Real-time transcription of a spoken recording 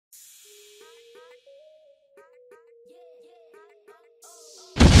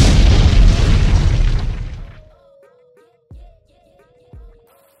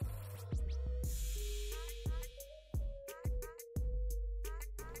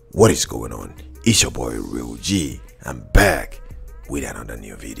What is going on? It's your boy RealGee. I'm back with another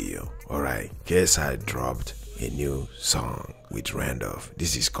new video. Alright, KSI dropped a new song with Randolph.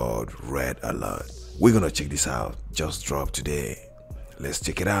 This is called Red Alert. We're gonna check this out. Just dropped today. Let's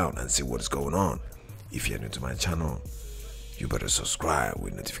check it out and see what's going on. If you're new to my channel, you better subscribe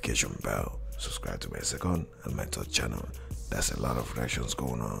with notification bell. Subscribe to my second and my third channel. That's a lot of reactions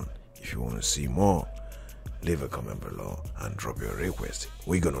going on. If you want to see more, leave a comment below and drop your request.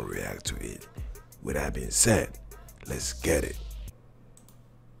 We're gonna react to it. With that being said, let's get it.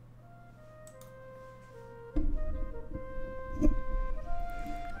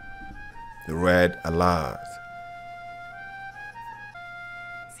 The Red Alert.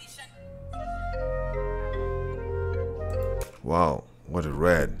 Wow, what a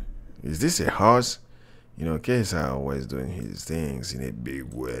red. Is this a horse? You know, KSI always doing his things in a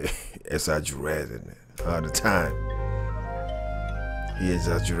big way. Exaggerating all the time. He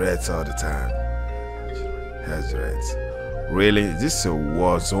exaggerates all the time. Exaggerates. Really? Is this a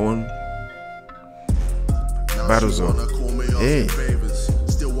war zone? Battle zone. Hey.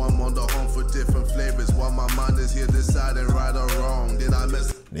 Still I'm on the hunt for different flavors while my mind is here deciding right or wrong. Did I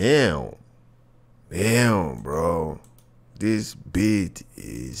miss? Damn. Damn, bro. This beat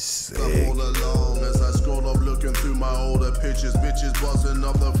is sick. All along as I scroll up looking through my older pictures, bitches buzzing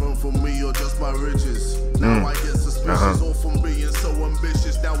up the phone for me or just my riches. Now I get suspicious all from being so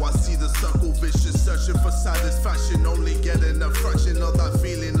ambitious. Now I see the circle vicious, searching for satisfaction, only getting a fraction of that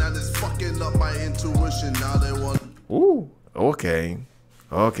feeling, and it's fucking up my intuition. Now they want. Ooh, okay,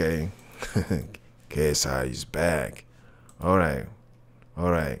 okay. KSI is back. All right.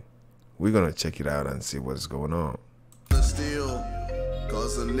 We're gonna check it out and see what's going on. Steal,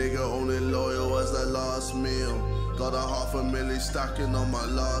 cause a nigga only loyal as that last meal. Got $500,000 stacking on my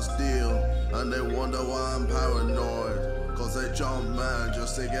last deal, and they wonder why I'm paranoid. Cause they jump man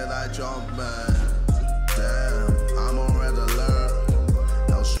just to get that jump man. Damn, I'm on red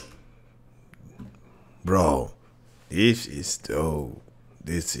alert. Bro, this is dope.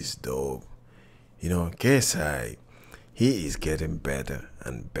 This is dope. You know, KSI, he is getting better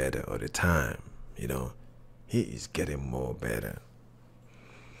and better all the time. You know, he is getting more better.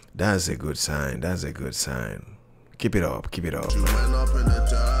 That's a good sign. That's a good sign. Keep it up. Keep it up. You went up in the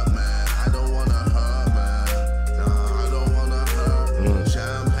dirt, man. I don't wanna hurt, man. Nah, I don't wanna hurt.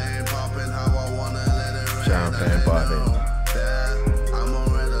 Champagne popping, how I wanna let it rain. Champagne popping. I'm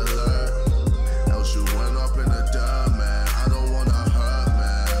on red alert. Else you went up in the dirt, man. I don't wanna hurt,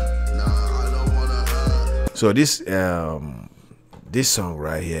 man. Nah, I don't wanna hurt. So this song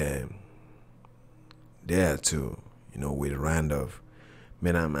right here, there too, you know, with Randolph.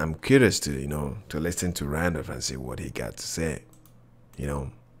 Man, I'm curious to, you know, to listen to Randolph and see what he got to say. You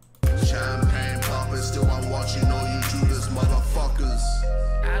know. Champagne popping, still I'm watching all you Judas motherfuckers.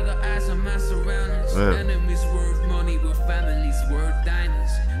 I got eyes on my surroundings. Enemies worth money, but families worth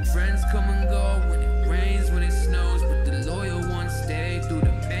diamonds. Friends come and go when it rains, when it snows, but the loyal ones stay through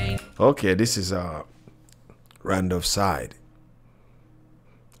the pain. Okay, this is Randolph's side.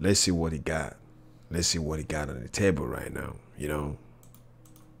 Let's see what he got. Let's see what he got on the table right now, you know.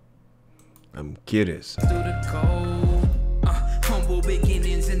 I'm curious. Through the cold, humble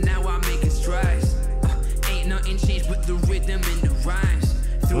beginnings, and now I'm making strides. Ain't nothing changed but the rhythm and the rhymes.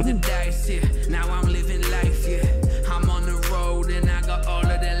 Through the dice, yeah. Now I'm living life, yeah. I'm on the road and I got all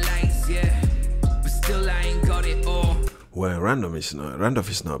of the lights, yeah. But still I ain't got it all. Well, Randolph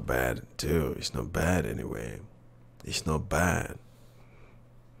is not bad too. It's not bad anyway. It's not bad.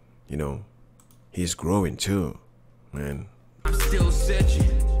 You know. He's growing too, man. I'm still searching,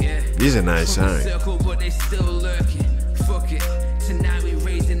 yeah. This is a nice sign. Circle, but they still lurking. Fuck it. Tonight we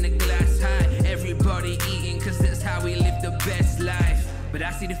raising the glass high. Everybody eating, cause that's how we live the best life. But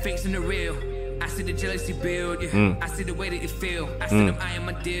I see the fakes and the real. I see the jealousy build, yeah. I see the way that you feel. I see them eyeing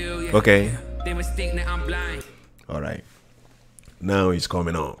my deal, yeah. Okay. They mistake that I'm blind. Alright. Now he's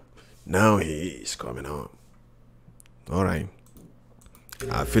coming on. Now he is coming on. Alright.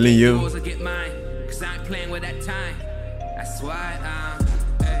 I'm feeling you. Get mine, cause I ain't playing with that time. That's why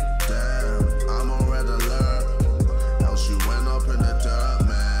damn, I'm on red alert. Else you went up in the dirt,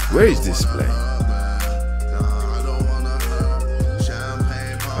 man. Where is this play?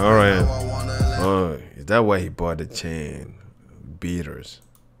 Alright. Oh, is that why he bought the chain? Beaters.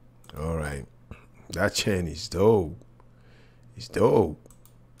 Alright. That chain is dope. It's dope.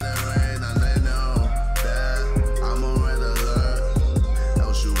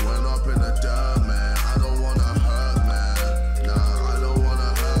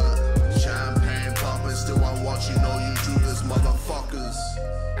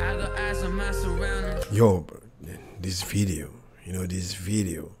 Yo, bro, this video, you know, this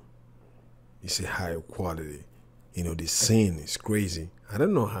video, It's a high quality. You know, the scene is crazy. I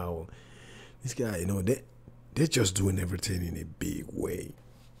don't know how this guy, you know, they're just doing everything in a big way,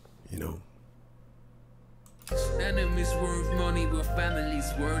 you know. Enemies worth money, but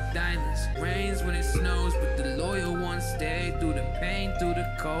families worth diamonds. Rains when it snows, but the loyal ones stay through the pain, through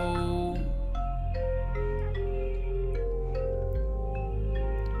the cold.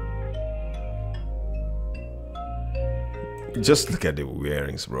 Just look at the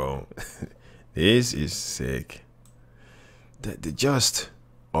wearings, bro. This is sick. They just,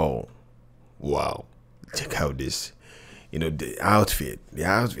 oh, wow. Check out this. You know, the outfit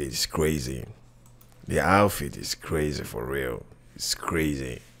is crazy. The outfit is crazy for real. It's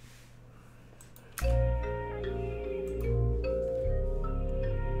crazy.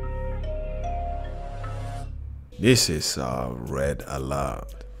 This is Red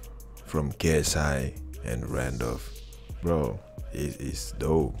Alert from KSI and Randolph. Bro, it's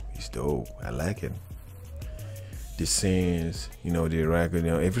dope. It's dope. I like it. The scenes, you know, the record,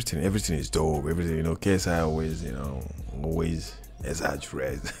 you know, everything is dope. Everything, you know, KSI always, you know, always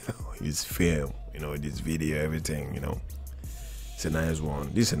exaggerates his film, you know, this video, everything, you know. It's a nice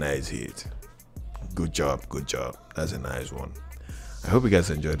one. This is a nice hit. Good job, good job. That's a nice one. I hope you guys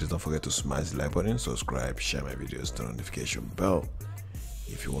enjoyed this. Don't forget to smash the like button, subscribe, share my videos, turn on the notification bell.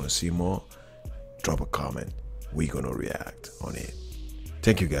 If you want to see more, drop a comment. We're gonna react on it.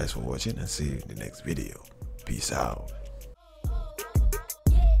 Thank you guys for watching, and see you in the next video. Peace out.